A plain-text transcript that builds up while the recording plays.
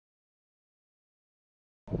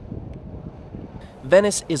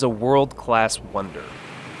Venice is a world-class wonder.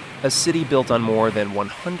 A city built on more than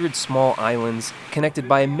 100 small islands connected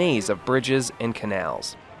by a maze of bridges and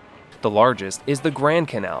canals. The largest is the Grand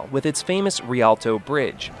Canal with its famous Rialto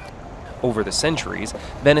Bridge. Over the centuries,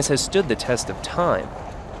 Venice has stood the test of time.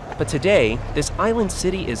 But today, this island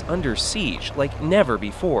city is under siege like never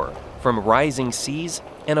before, from rising seas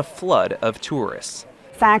and a flood of tourists.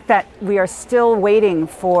 The fact that we are still waiting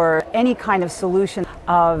for any kind of solution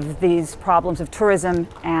of these problems of tourism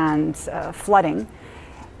and flooding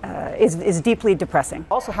is deeply depressing.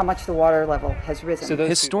 Also, how much the water level has risen.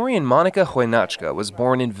 Historian Monica Chojnacka was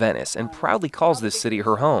born in Venice and proudly calls this city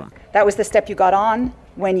her home. That was the step you got on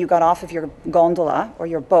when you got off of your gondola or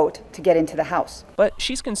your boat to get into the house. But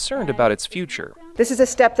she's concerned about its future. This is a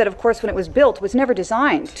step that, of course, when it was built, was never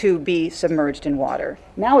designed to be submerged in water.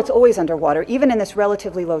 Now it's always underwater, even in this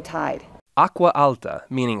relatively low tide. Acqua Alta,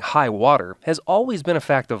 meaning high water, has always been a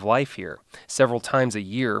fact of life here. Several times a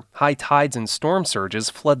year, high tides and storm surges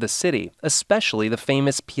flood the city, especially the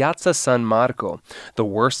famous Piazza San Marco. The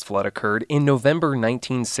worst flood occurred in November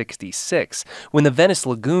 1966, when the Venice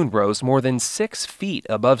lagoon rose more than 6 feet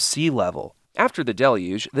above sea level. After the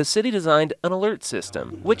deluge, the city designed an alert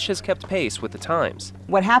system, which has kept pace with the times.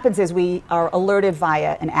 What happens is we are alerted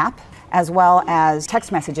via an app, as well as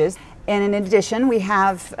text messages. And in addition, we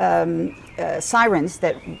have sirens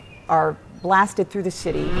that are blasted through the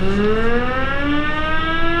city.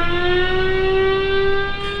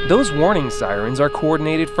 Those warning sirens are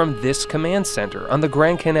coordinated from this command center on the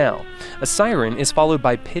Grand Canal. A siren is followed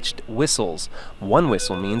by pitched whistles. One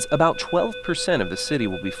whistle means about 12% of the city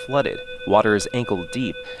will be flooded. Water is ankle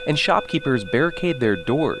deep, and shopkeepers barricade their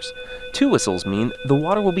doors. 2 whistles mean the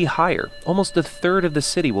water will be higher. Almost a third of the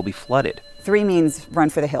city will be flooded. 3 means run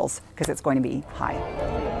for the hills, because it's going to be high.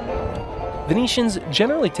 Venetians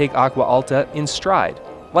generally take Acqua Alta in stride,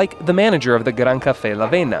 like the manager of the Gran Caffè La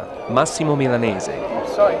Vena, Massimo Milanese.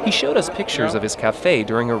 He showed us pictures of his cafe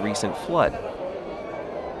during a recent flood.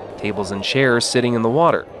 Tables and chairs sitting in the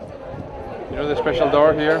water. You know the special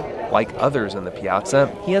door here? Like others in the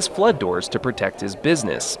piazza, he has flood doors to protect his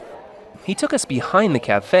business. He took us behind the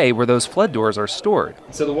cafe where those flood doors are stored.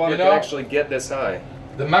 So the water can actually get this high?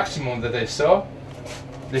 The maximum that I saw,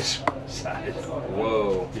 this size.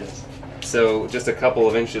 Whoa. Yes. So just a couple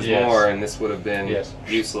of inches more and this would have been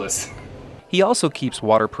useless. He also keeps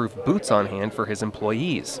waterproof boots on hand for his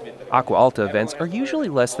employees. Acqua Alta events are usually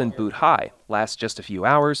less than boot high, last just a few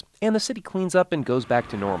hours, and the city cleans up and goes back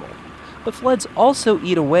to normal. But floods also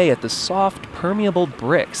eat away at the soft, permeable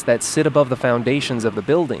bricks that sit above the foundations of the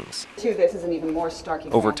buildings. This is an even more stark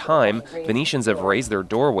example. Over time, Venetians have raised their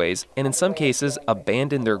doorways and in some cases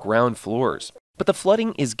abandoned their ground floors. But the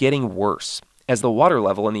flooding is getting worse as the water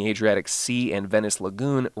level in the Adriatic Sea and Venice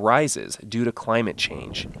Lagoon rises due to climate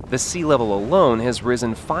change. The sea level alone has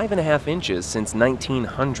risen 5.5 inches since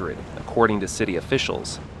 1900, according to city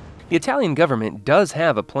officials. The Italian government does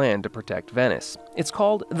have a plan to protect Venice. It's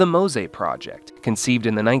called the MOSE project. Conceived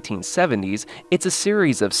in the 1970s, it's a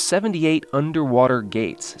series of 78 underwater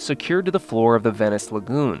gates secured to the floor of the Venice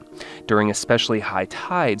Lagoon. During especially high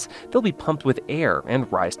tides, they'll be pumped with air and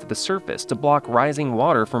rise to the surface to block rising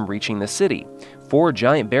water from reaching the city. 4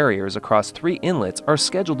 giant barriers across 3 inlets are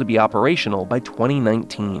scheduled to be operational by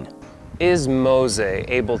 2019. Is MOSE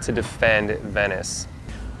able to defend Venice?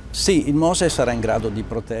 Yes,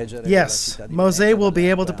 MOSE will be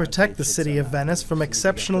able to protect the city of Venice from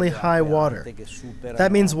exceptionally high water.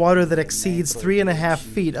 That means water that exceeds 3.5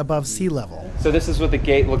 feet above sea level. So this is what the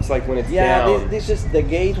gate looks like when it's down? Yeah, this is the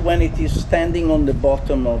gate when it is standing on the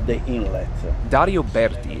bottom of the inlet. Dario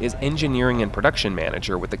Berti is engineering and production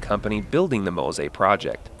manager with the company building the MOSE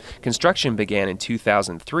project. Construction began in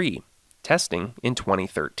 2003. Testing in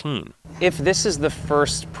 2013. If this is the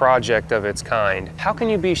first project of its kind, how can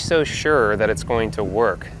you be so sure that it's going to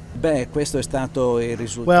work? Well,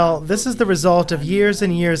 this is the result of years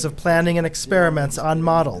and years of planning and experiments on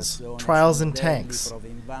models, trials in tanks.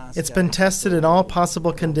 It's been tested in all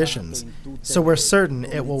possible conditions, so we're certain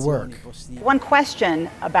it will work. One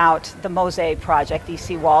question about the MOSE project, these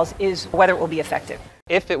seawalls, is whether it will be effective.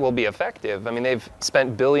 If it will be effective, I mean, they've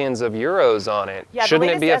spent billions of euros on it. Yeah,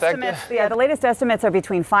 Shouldn't it be effective? The latest estimates are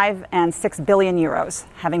between 5 and 6 billion euros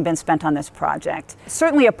having been spent on this project.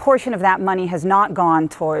 Certainly a portion of that money has not gone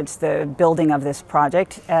towards the building of this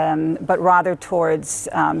project, but rather towards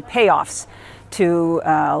payoffs to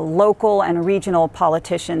local and regional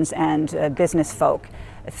politicians and business folk.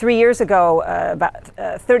 3 years ago, about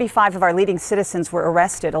 35 of our leading citizens were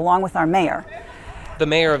arrested, along with our mayor. The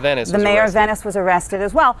mayor of Venice was arrested. The mayor of arrested. Venice was arrested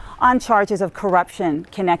as well on charges of corruption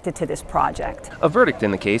connected to this project. A verdict in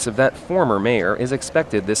the case of that former mayor is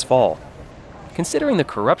expected this fall. Considering the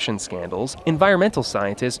corruption scandals, environmental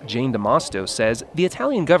scientist Jane DeMasto says the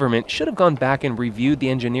Italian government should have gone back and reviewed the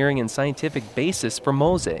engineering and scientific basis for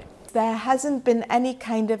MOSE. There hasn't been any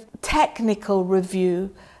kind of technical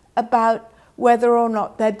review about whether or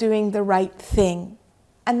not they're doing the right thing.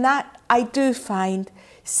 And that I do find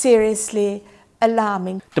seriously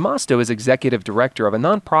alarming. DeMasto is executive director of a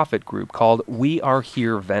nonprofit group called We Are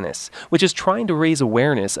Here Venice, which is trying to raise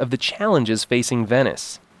awareness of the challenges facing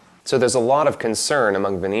Venice. So there's a lot of concern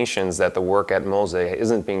among Venetians that the work at MOSE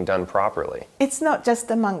isn't being done properly. It's not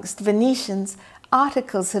just amongst Venetians.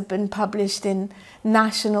 Articles have been published in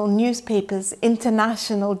national newspapers,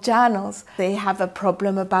 international journals. They have a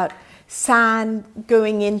problem about sand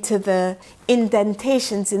going into the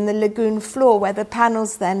indentations in the lagoon floor where the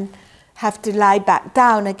panels then have to lie back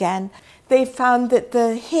down again. They found that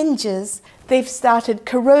the hinges, they've started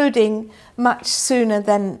corroding much sooner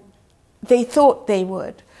than they thought they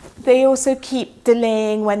would. They also keep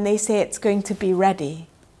delaying when they say it's going to be ready.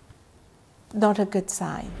 Not a good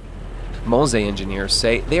sign. MOSE engineers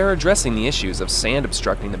say they are addressing the issues of sand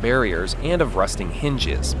obstructing the barriers and of rusting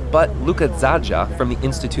hinges. But Luca Zaggia from the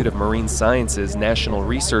Institute of Marine Sciences National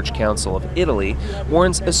Research Council of Italy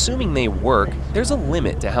warns assuming they work, there's a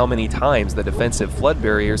limit to how many times the defensive flood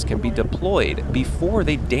barriers can be deployed before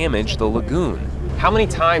they damage the lagoon. How many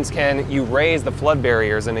times can you raise the flood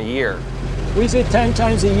barriers in a year? We say 10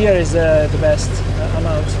 times a year is the best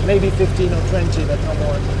amount, maybe 15 or 20, but no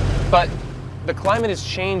more. But the climate is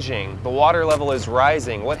changing, the water level is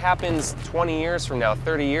rising. What happens 20 years from now,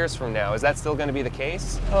 30 years from now? Is that still going to be the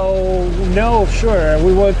case? Oh, no, sure.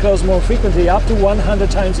 We will close more frequently, up to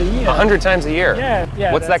 100 times a year. 100 times a year?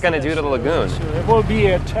 Yeah. What's that going to do to the lagoon? Sure. It will be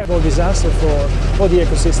a terrible disaster for the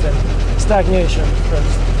ecosystem. Stagnation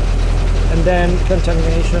first, and then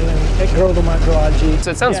contamination and growth of microalgae.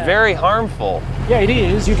 So it sounds very harmful. Yeah, it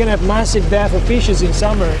is. You can have massive death of fishes in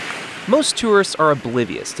summer. Most tourists are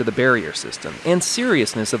oblivious to the barrier system and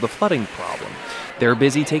seriousness of the flooding problem. They're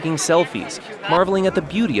busy taking selfies, marveling at the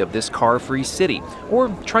beauty of this car-free city, or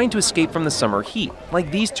trying to escape from the summer heat, like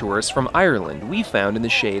these tourists from Ireland we found in the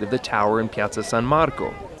shade of the tower in Piazza San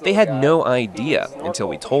Marco. They had no idea, until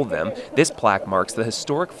we told them, this plaque marks the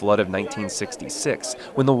historic flood of 1966,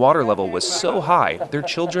 when the water level was so high their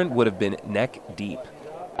children would have been neck deep.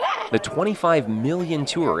 The 25 million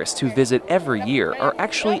tourists who visit every year are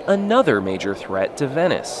actually another major threat to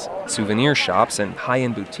Venice. Souvenir shops and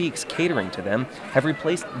high-end boutiques catering to them have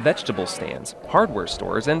replaced vegetable stands, hardware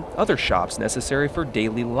stores, and other shops necessary for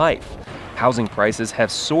daily life. Housing prices have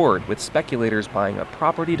soared, with speculators buying a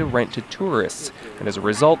property to rent to tourists, and as a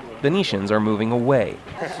result, Venetians are moving away.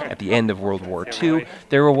 At the end of World War II,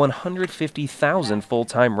 there were 150,000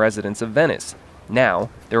 full-time residents of Venice. Now,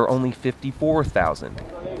 there are only 54,000.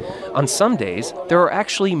 On some days, there are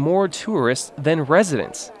actually more tourists than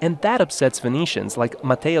residents, and that upsets Venetians like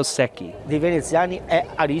Matteo Secchi. The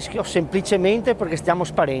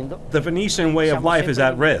Venetian way of life is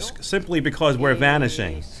at risk, simply because we're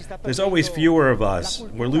vanishing. There's always fewer of us.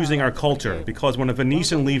 We're losing our culture, because when a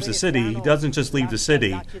Venetian leaves the city, he doesn't just leave the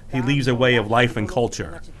city, he leaves a way of life and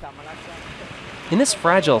culture. In this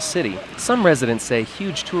fragile city, some residents say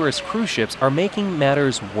huge tourist cruise ships are making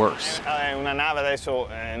matters worse.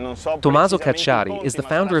 Tommaso Cacciari is the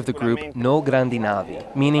founder of the group No Grandi Navi,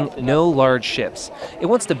 meaning no large ships. It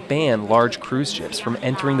wants to ban large cruise ships from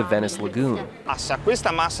entering the Venice lagoon.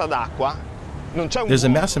 There's a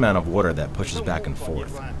mass amount of water that pushes back and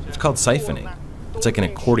forth. It's called siphoning. It's like an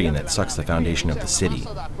accordion that sucks the foundation of the city.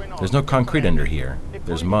 There's no concrete under here.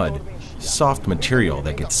 There's mud, soft material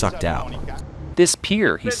that gets sucked out. This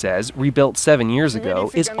pier, he says, rebuilt 7 years ago,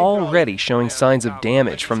 is already showing signs of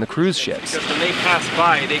damage from the cruise ships. When they pass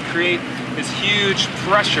by, they create this huge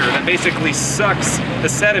pressure that basically sucks the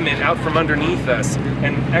sediment out from underneath us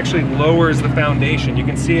and actually lowers the foundation. You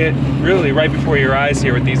can see it really right before your eyes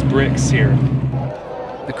here with these bricks here.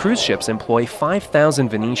 The cruise ships employ 5,000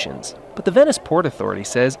 Venetians, but the Venice Port Authority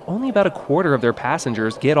says only about a quarter of their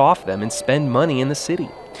passengers get off them and spend money in the city.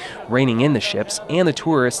 Reining in the ships and the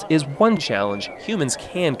tourists is one challenge humans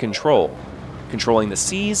can control. Controlling the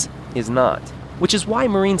seas is not, which is why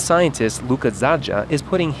marine scientist Luca Zaggia is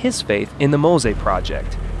putting his faith in the MOSE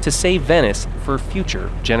project to save Venice for future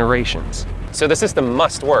generations. So the system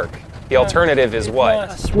must work. The alternative is what? It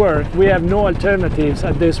must work. We have no alternatives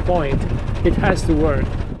at this point. It has to work.